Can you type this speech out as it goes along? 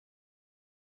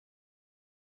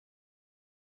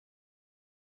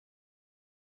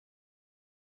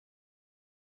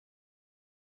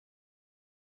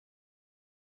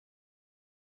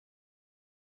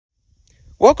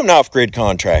Welcome to Off Grid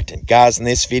Contracting. Guys, in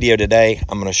this video today,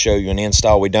 I'm going to show you an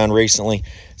install we done recently.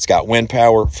 It's got wind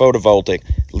power, photovoltaic,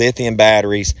 lithium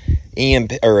batteries,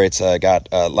 it's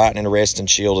got lightning arresting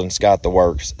shield, and it's got the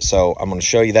works. So I'm going to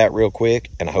show you that real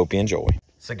quick, and I hope you enjoy.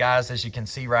 So guys, as you can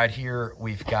see right here,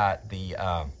 we've got the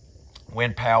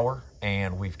wind power,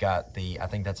 and we've got the, I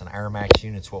think that's an AirMax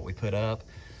unit. It's what we put up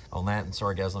on that. And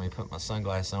sorry guys, let me put my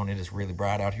sunglasses on. It is really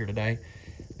bright out here today.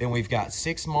 Then we've got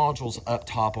 6 modules up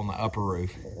top on the upper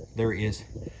roof. There is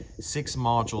 6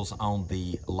 modules on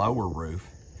the lower roof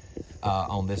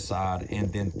on this side,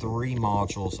 and then 3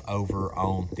 modules over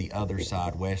on the other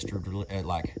side,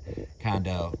 like kind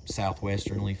of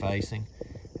southwesternly facing.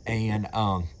 And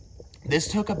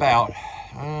this took about,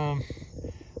 I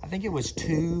think it was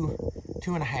two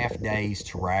and a half days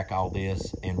to rack all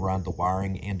this and run the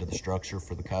wiring into the structure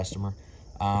for the customer.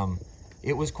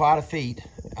 It was quite a feat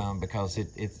because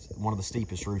it's one of the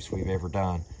steepest roofs we've ever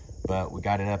done, but we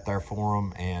got it up there for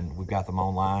them and we've got them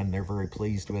online. They're very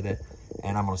pleased with it,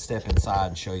 and I'm going to step inside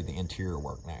and show you the interior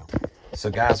work now. So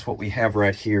guys, what we have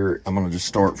right here, I'm going to just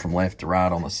start from left to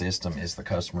right on the system, is the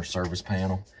customer service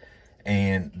panel.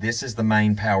 And this is the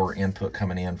main power input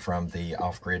coming in from the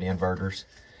off-grid inverters.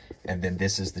 And then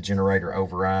this is the generator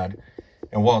override.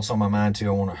 And while it's on my mind too,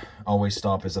 I want to always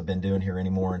stop, as I've been doing here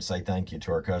anymore, and say thank you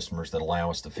to our customers that allow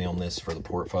us to film this for the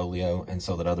portfolio, and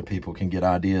so that other people can get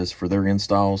ideas for their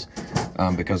installs,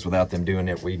 because without them doing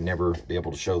it, we'd never be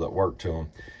able to show that work to them.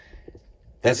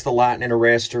 That's the lightning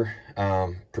arrestor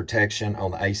protection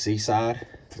on the AC side.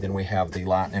 Then we have the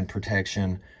lightning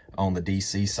protection on the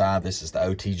DC side. This is the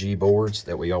OTG boards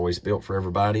that we always built for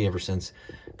everybody ever since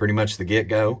pretty much the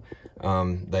get-go.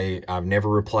 I've never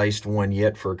replaced one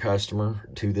yet for a customer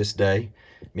to this day.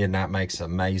 Midnight makes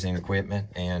amazing equipment,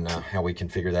 and how we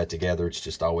configure that together, it's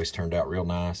just always turned out real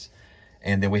nice.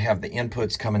 And then we have the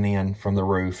inputs coming in from the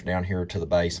roof down here to the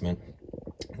basement.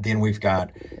 Then we've got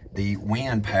the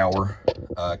wind power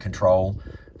control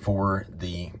for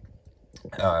the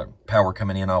power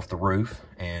coming in off the roof,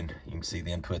 and you can see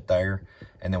the input there.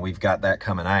 And then we've got that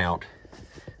coming out,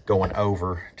 going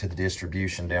over to the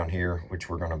distribution down here, which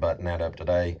we're going to button that up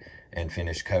today and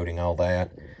finish coating all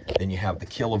that. Then you have the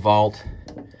kilovolt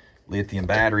lithium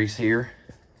batteries here.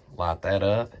 Light that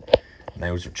up, and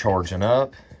those are charging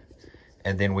up.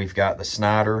 And then we've got the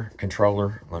Schneider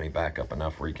controller. Let me back up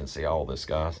enough where you can see all this,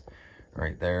 guys,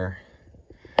 right there.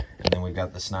 And then we've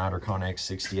got the Schneider Connex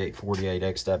 6848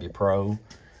 XW Pro,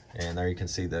 and there you can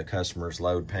see the customer's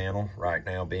load panel right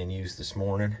now being used this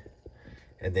morning.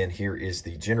 And then here is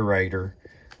the generator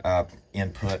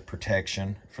input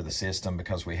protection for the system,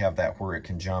 because we have that where it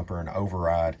can jumper and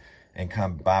override and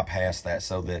come bypass that,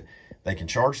 so that they can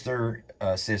charge their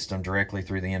system directly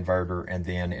through the inverter, and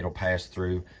then it'll pass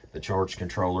through the charge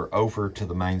controller over to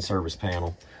the main service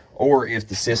panel. Or if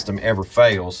the system ever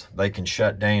fails, they can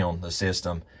shut down the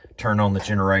system, turn on the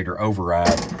generator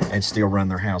override, and still run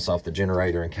their house off the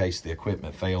generator in case the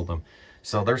equipment failed them.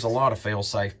 So there's a lot of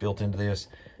fail-safe built into this.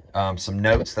 Some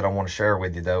notes that I want to share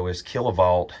with you, though, is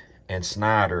Kilovolt and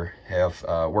Schneider have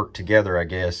worked together, I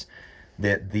guess,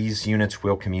 that these units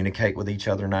will communicate with each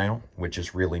other now, which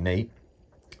is really neat,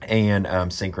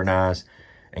 and synchronize.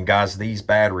 And guys, these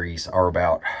batteries are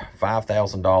about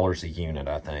 $5,000 a unit,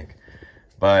 I think.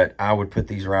 But I would put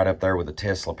these right up there with the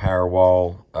Tesla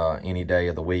Powerwall any day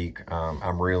of the week.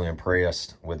 I'm really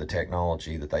impressed with the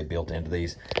technology that they built into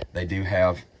these. They do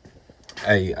have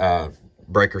a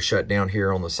breaker shutdown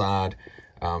here on the side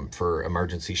for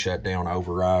emergency shutdown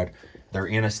override. They're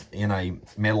in a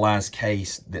metallized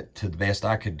case that, to the best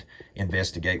I could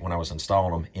investigate when I was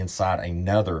installing them, inside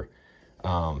another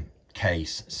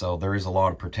case. So there is a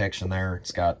lot of protection there.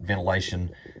 It's got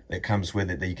ventilation that comes with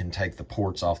it, that you can take the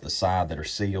ports off the side that are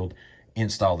sealed,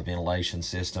 install the ventilation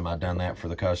system. I've done that for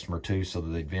the customer too, so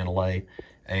that they ventilate,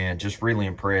 and just really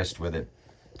impressed with it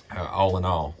all in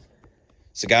all.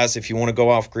 So guys, if you want to go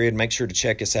off grid, make sure to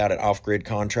check us out at Off Grid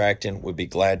Contracting. We'd be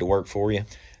glad to work for you.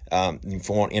 If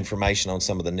you want information on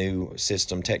some of the new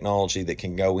system technology that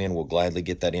can go in, we'll gladly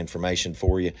get that information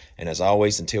for you. And as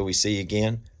always, until we see you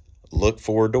again, look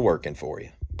forward to working for you.